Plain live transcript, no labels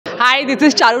Hi, this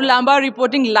is Charu Lamba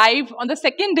reporting live on the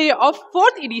second day of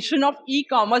fourth edition of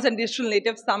E-commerce and Digital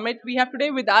Native Summit. We have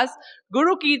today with us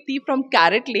Gurukeerthi from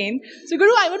Caratlane. So,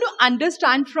 Guru, I want to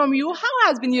understand from you how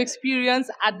has been your experience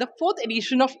at the fourth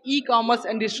edition of E-commerce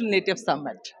and Digital Native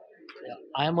Summit?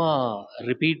 I am a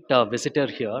repeat visitor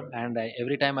here, and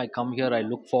every time I come here, I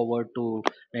look forward to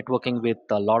networking with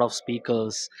a lot of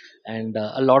speakers and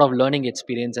a lot of learning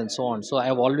experience and so on. So I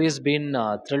have always been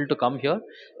thrilled to come here,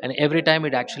 and every time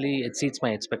it actually exceeds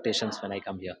my expectations when I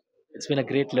come here. It's been a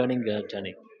great learning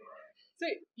journey. So,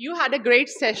 you had a great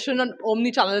session on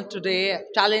omnichannel today,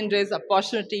 challenges,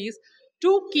 opportunities.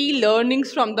 Two key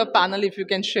learnings from the panel, if you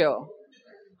can share.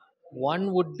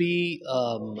 One would be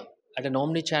at an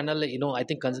omni-channel. I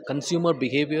think consumer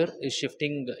behavior is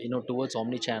shifting, towards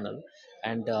omni-channel,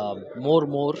 and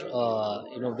more,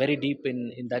 very deep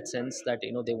in that sense that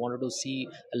they wanted to see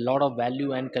a lot of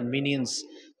value and convenience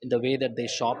in the way that they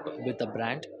shop with the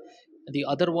brand. The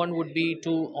other one would be to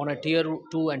on a tier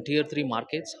two and tier three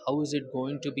markets. How is it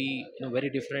going to be, very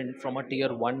different from a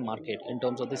tier one market in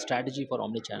terms of the strategy for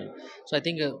omni-channel? So I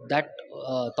think that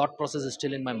thought process is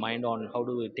still in my mind on how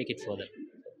do we take it further.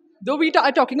 Though we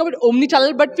are talking about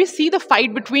omnichannel, but we see the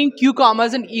fight between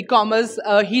Q-commerce and e-commerce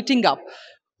heating up.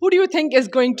 Who do you think is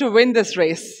going to win this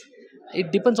race?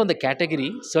 It depends on the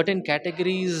category. Certain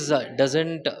categories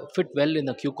doesn't fit well in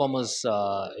the q-commerce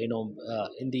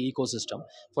in the ecosystem.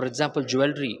 For example,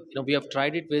 jewelry, we have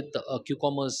tried it with a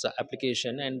q-commerce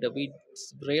application, and we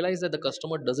realize that the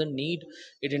customer doesn't need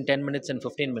it in 10 minutes and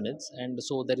 15 minutes, and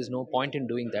so there is no point in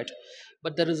doing that.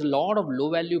 But there is a lot of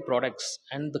low value products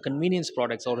and the convenience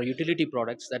products or utility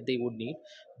products that they would need.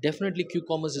 Definitely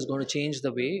q-commerce is going to change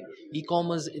the way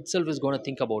e-commerce itself is going to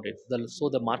think about it. So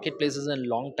the marketplaces and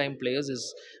long time players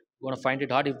is going to find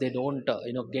it hard if they don't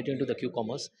get into the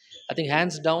q-commerce. I think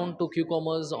hands down to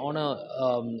q-commerce on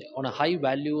a high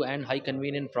value and high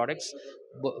convenient products,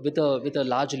 with a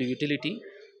large utility.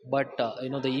 But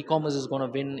the e-commerce is going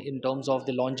to win in terms of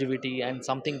the longevity and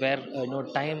something where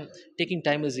time taking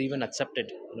time is even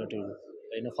accepted, to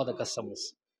for the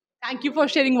customers. Thank you for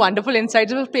sharing wonderful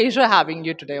insights. It was a pleasure having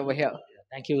you today over here.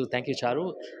 Thank you,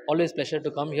 Charu. Always pleasure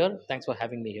to come here. Thanks for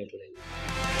having me here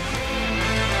today.